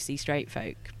is mostly straight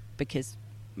folk, because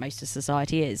most of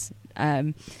society is.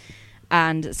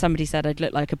 And somebody said I'd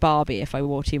look like a Barbie if I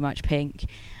wore too much pink.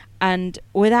 And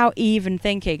without even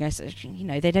thinking, I said, you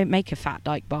know, they don't make a fat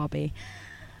dyke Barbie.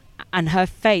 And her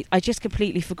face, I just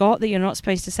completely forgot that you're not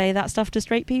supposed to say that stuff to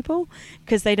straight people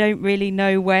because they don't really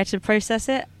know where to process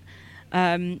it.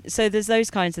 So there's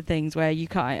those kinds of things where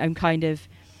I'm kind of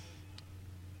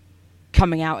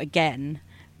coming out again,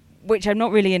 which I'm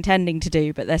not really intending to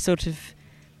do, but they're sort of,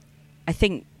 I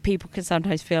think people can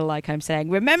sometimes feel like I'm saying,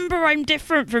 remember, I'm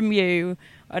different from you.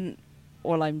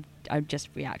 Or I'm just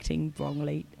reacting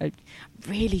wrongly.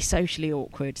 Really socially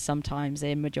awkward sometimes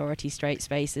in majority straight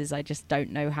spaces. I just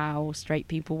don't know how straight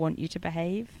people want you to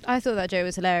behave. I thought that joke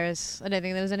was hilarious. I don't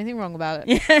think there was anything wrong about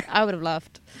it. Yeah. I would have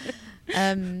laughed.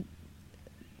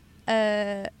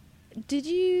 Did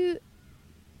you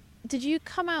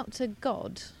come out to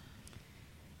God?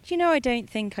 Do you know, I don't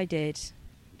think I did.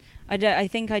 I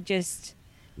think I just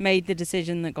made the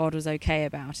decision that God was okay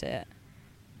about it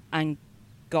and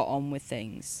got on with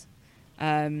things.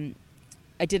 I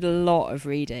did a lot of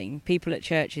reading. People at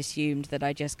church assumed that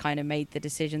I just kind of made the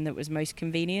decision that was most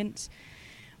convenient,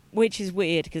 which is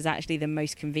weird because actually the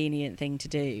most convenient thing to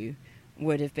do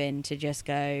would have been to just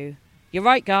go, you're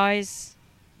right, guys.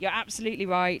 You're absolutely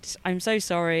right. I'm so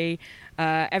sorry.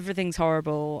 Everything's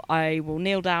horrible. I will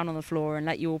kneel down on the floor and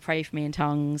let you all pray for me in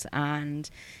tongues and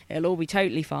it'll all be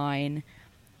totally fine.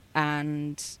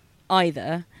 And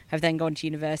either have then gone to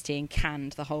university and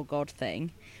canned the whole God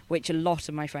thing, which a lot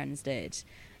of my friends did.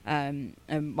 And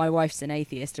my wife's an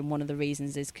atheist, and one of the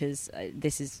reasons is because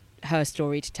this is her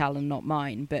story to tell and not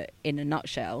mine, but in a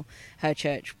nutshell, her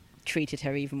church treated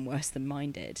her even worse than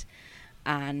mine did.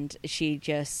 And she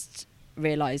just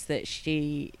realised that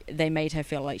they made her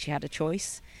feel like she had a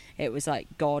choice. It was like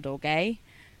God or gay.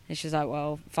 And she was like,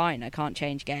 well, fine, I can't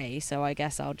change gay, so I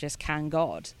guess I'll just can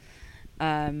God.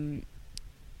 But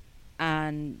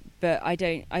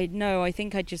I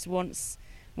think I just once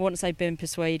I'd been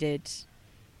persuaded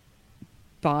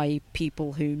by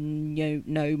people who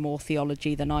know more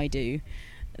theology than I do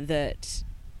that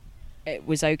it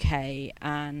was okay,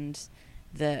 and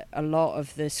that a lot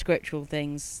of the scriptural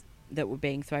things that were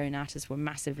being thrown at us were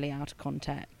massively out of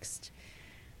context.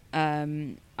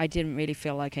 I didn't really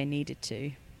feel like I needed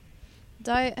to.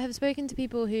 I have spoken to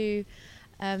people who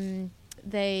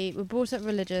they were brought up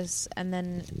religious and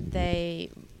then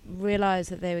they realised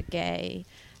that they were gay,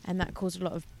 and that caused a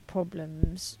lot of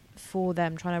problems for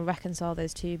them trying to reconcile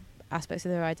those two aspects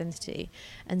of their identity.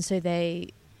 And so they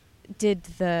did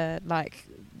they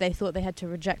thought they had to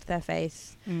reject their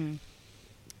faith and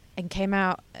came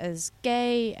out as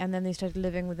gay, and then they started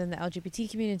living within the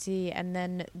LGBT community, and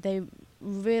then they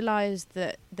realized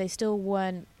that they still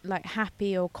weren't like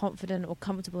happy or confident or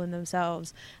comfortable in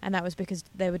themselves, and that was because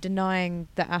they were denying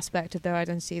the aspect of their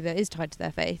identity that is tied to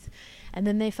their faith. And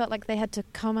then they felt like they had to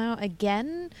come out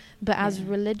again, but as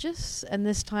religious, and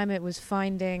this time it was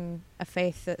finding a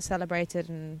faith that celebrated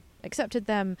and accepted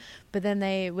them, but then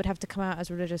they would have to come out as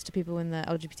religious to people in the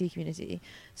LGBT community.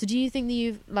 So do you think that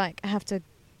you like have to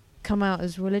come out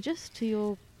as religious to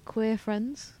your queer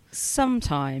friends?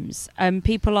 Sometimes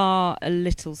people are a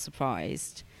little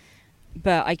surprised,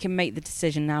 but I can make the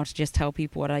decision now to just tell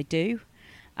people what I do,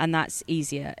 and that's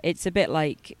easier. It's a bit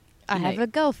like I have a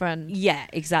girlfriend. Yeah,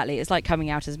 exactly. It's like coming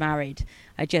out as married.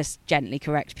 I just gently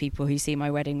correct people who see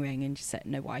my wedding ring and just say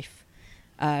no wife,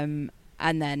 and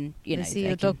then they see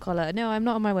your dog collar. No, I'm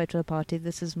not on my way to a party.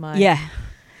 This is my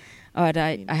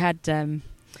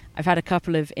I've had a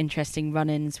couple of interesting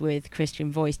run-ins with Christian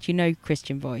Voice. Do you know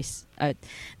Christian Voice?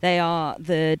 They are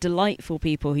the delightful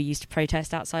people who used to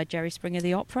protest outside Jerry Springer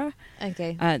the Opera.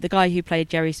 Okay. The guy who played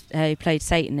played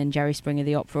Satan in Jerry Springer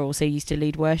the Opera also used to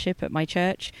lead worship at my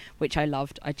church, which I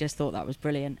loved. I just thought that was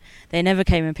brilliant. They never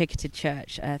came and picketed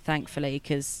church, thankfully,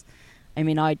 because I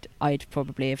mean, I'd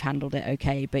probably have handled it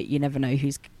okay, but you never know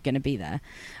who's going to be there.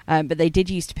 But they did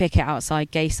used to picket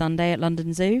outside Gay Sunday at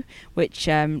London Zoo, which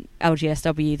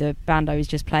LGSW, the band I was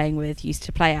just playing with, used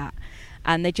to play at.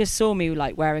 And they just saw me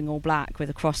like wearing all black with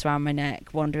a cross around my neck,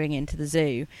 wandering into the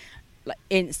zoo. Like,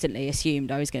 instantly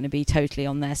assumed I was going to be totally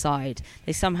on their side.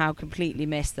 They somehow completely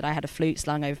missed that I had a flute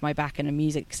slung over my back and a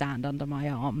music stand under my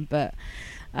arm. But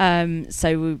and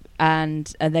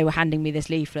they were handing me this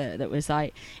leaflet that was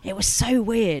like, it was so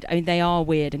weird. I mean, they are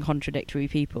weird and contradictory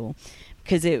people,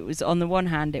 because it was, on the one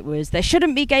hand it was, there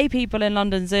shouldn't be gay people in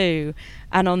London Zoo,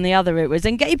 and on the other it was,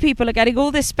 and gay people are getting all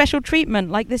this special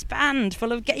treatment, like this band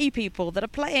full of gay people that are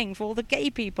playing for all the gay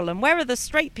people, and where are the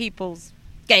straight people's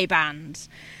gay bands?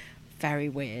 Very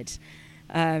weird.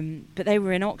 But they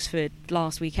were in Oxford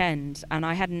last weekend, and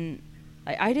I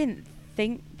didn't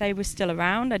think they were still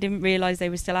around. I didn't realise they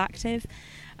were still active,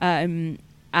 and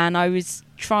I was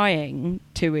trying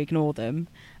to ignore them.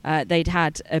 They'd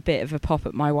had a bit of a pop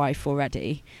at my wife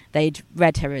already. They'd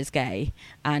read her as gay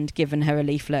and given her a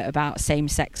leaflet about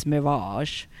same-sex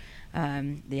mirage.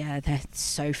 They're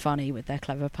so funny with their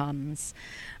clever puns,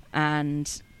 and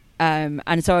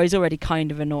so I was already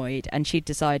kind of annoyed, and she'd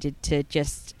decided to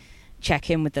just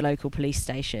check in with the local police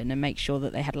station and make sure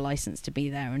that they had a license to be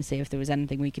there and see if there was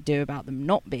anything we could do about them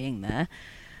not being there.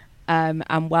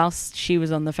 And whilst she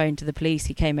was on the phone to the police,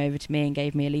 he came over to me and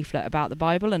gave me a leaflet about the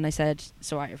Bible, and I said,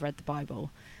 it's all right, I've read the Bible.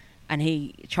 And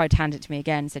he tried to hand it to me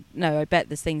again and said, no, I bet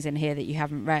there's things in here that you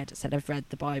haven't read. I said, I've read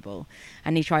the Bible.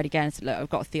 And he tried again and said, look, I've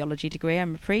got a theology degree,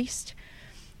 I'm a priest.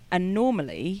 And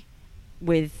normally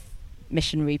with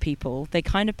missionary people, they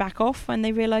kind of back off when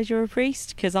they realise you're a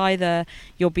priest, because either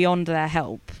you're beyond their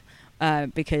help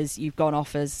because you've gone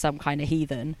off as some kind of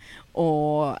heathen,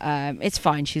 or it's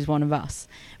fine, she's one of us.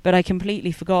 But I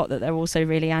completely forgot that they're also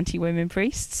really anti-women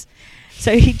priests.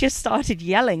 So he just started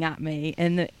yelling at me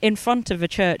in front of a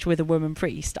church with a woman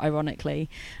priest, ironically,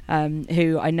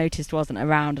 who I noticed wasn't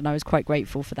around, and I was quite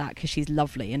grateful for that, because she's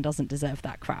lovely and doesn't deserve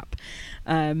that crap.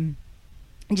 And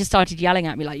just started yelling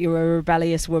at me like, you're a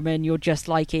rebellious woman, you're just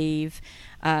like Eve.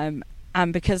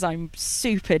 And because I'm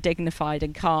super dignified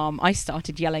and calm, I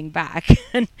started yelling back.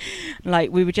 And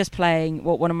like, we were just playing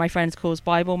what one of my friends calls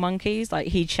Bible monkeys. Like,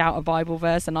 he'd shout a Bible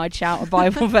verse and I'd shout a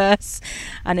Bible verse.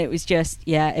 And it was just,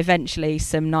 eventually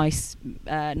some nice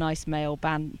male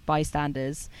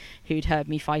bystanders who'd heard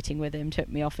me fighting with him took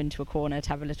me off into a corner to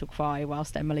have a little cry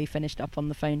whilst Emily finished up on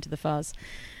the phone to the fuzz.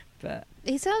 But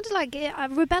he sounded like a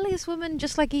rebellious woman,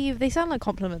 just like Eve. They sound like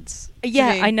compliments.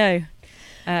 Yeah, I know.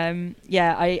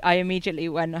 I immediately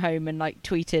went home and like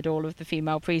tweeted all of the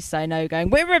female priests I know, going,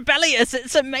 "We're rebellious.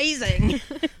 It's amazing."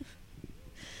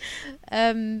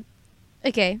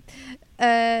 Okay.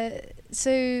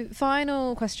 So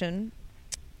final question: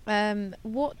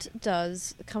 what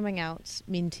does coming out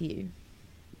mean to you?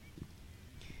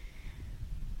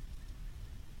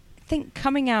 I think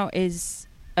coming out is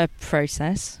a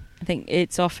process. I think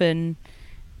it's often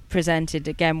presented,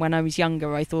 again, when I was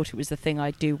younger, I thought it was the thing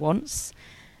I'd do once.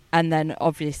 And then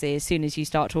obviously as soon as you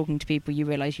start talking to people, you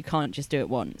realise you can't just do it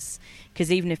once.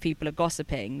 Because even if people are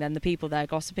gossiping, then the people they're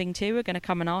gossiping to are going to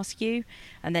come and ask you.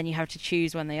 And then you have to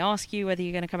choose when they ask you whether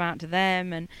you're going to come out to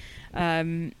them.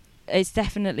 And it's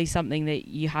definitely something that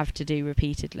you have to do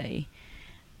repeatedly.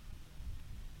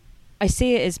 I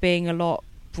see it as being a lot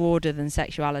broader than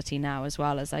sexuality now as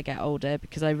well as I get older,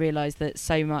 because I realise that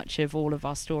so much of all of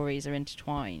our stories are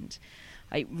intertwined.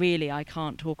 I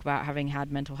can't talk about having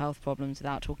had mental health problems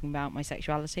without talking about my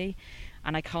sexuality,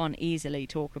 and I can't easily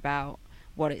talk about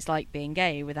what it's like being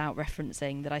gay without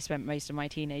referencing that I spent most of my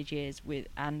teenage years with,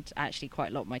 and actually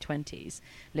quite a lot of my 20s,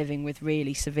 living with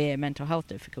really severe mental health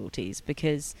difficulties,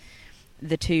 because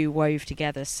the two wove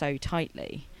together so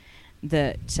tightly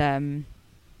that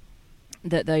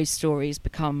that those stories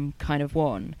become kind of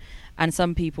one. And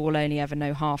some people will only ever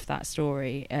know half that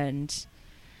story, and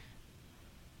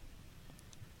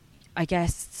I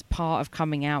guess part of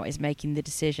coming out is making the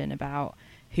decision about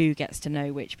who gets to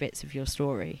know which bits of your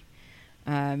story,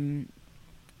 and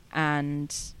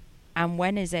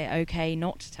when is it okay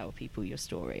not to tell people your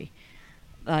story.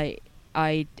 Like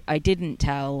I didn't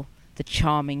tell the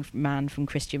charming man from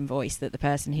Christian Voice that the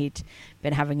person he'd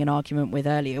been having an argument with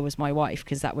earlier was my wife,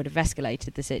 because that would have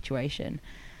escalated the situation.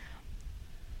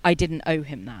 I didn't owe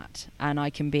him that, and I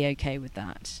can be okay with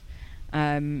that.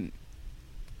 And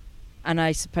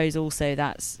I suppose also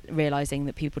that's realising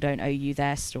that people don't owe you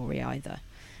their story either.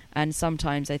 And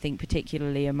sometimes I think,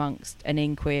 particularly amongst and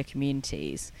in queer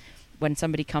communities, when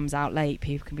somebody comes out late,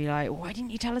 people can be like, why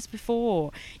didn't you tell us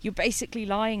before? You're basically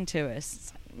lying to us.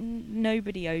 It's like,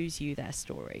 nobody owes you their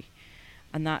story,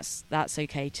 and that's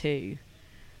okay too.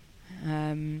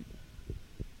 And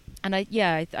I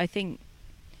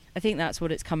think that's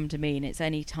what it's come to mean. It's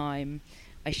any time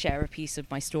I share a piece of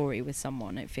my story with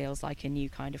someone, it feels like a new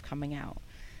kind of coming out.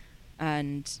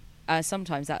 And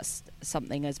sometimes that's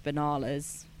something as banal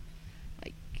as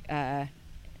like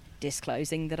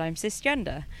disclosing that I'm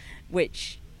cisgender,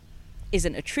 which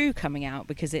isn't a true coming out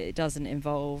because it doesn't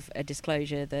involve a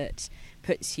disclosure that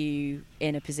puts you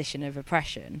in a position of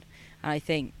oppression. And I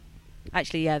think,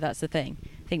 actually, yeah, that's the thing.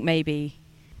 I think maybe,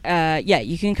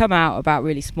 you can come out about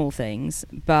really small things,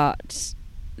 but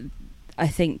I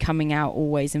think coming out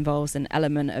always involves an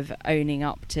element of owning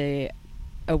up to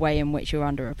a way in which you're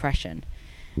under oppression.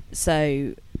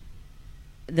 So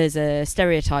there's a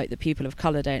stereotype that people of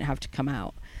colour don't have to come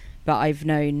out. But I've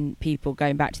known people,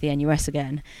 going back to the NUS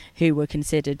again, who were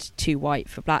considered too white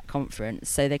for Black Conference,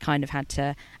 so they kind of had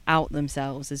to out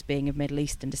themselves as being of Middle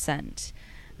Eastern descent,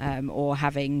 or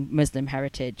having Muslim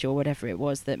heritage, or whatever it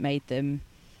was that made them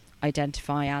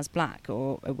identify as Black,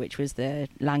 or which was the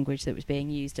language that was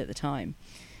being used at the time.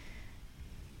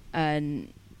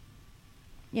 And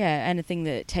yeah, anything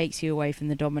that takes you away from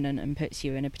the dominant and puts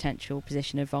you in a potential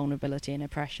position of vulnerability and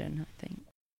oppression, I think.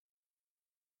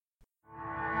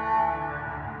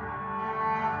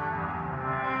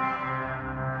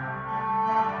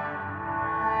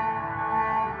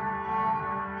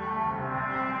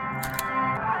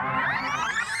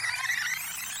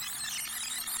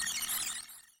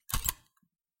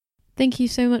 Thank you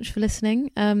so much for listening.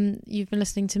 You've been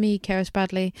listening to me, Keris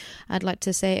Bradley. I'd like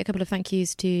to say a couple of thank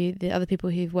yous to the other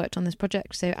people who've worked on this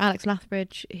project. So Alex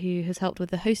Lathbridge, who has helped with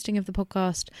the hosting of the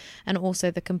podcast and also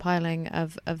the compiling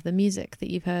of the music that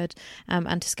you've heard,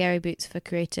 and to Scary Boots for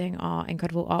creating our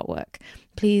incredible artwork.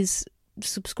 Please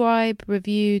subscribe,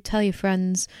 review, tell your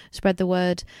friends, spread the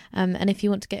word. And if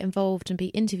you want to get involved and be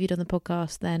interviewed on the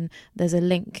podcast, then there's a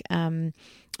link on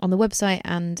the website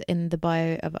and in the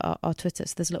bio of our Twitter.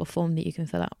 So there's a little form that you can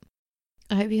fill out.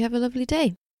 I hope you have a lovely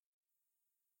day.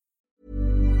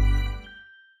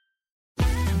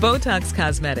 Botox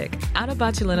Cosmetic, out of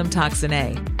botulinum toxin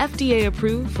A, FDA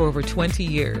approved for over 20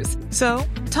 years. So,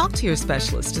 talk to your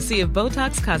specialist to see if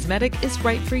Botox Cosmetic is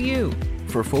right for you.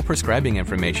 For full prescribing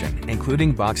information,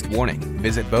 including boxed warning,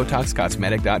 visit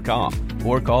BotoxCosmetic.com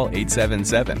or call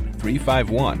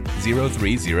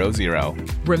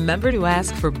 877-351-0300. Remember to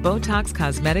ask for Botox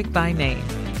Cosmetic by name.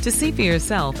 To see for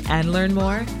yourself and learn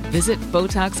more, visit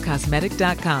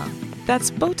BotoxCosmetic.com.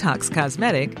 That's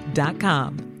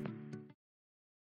BotoxCosmetic.com.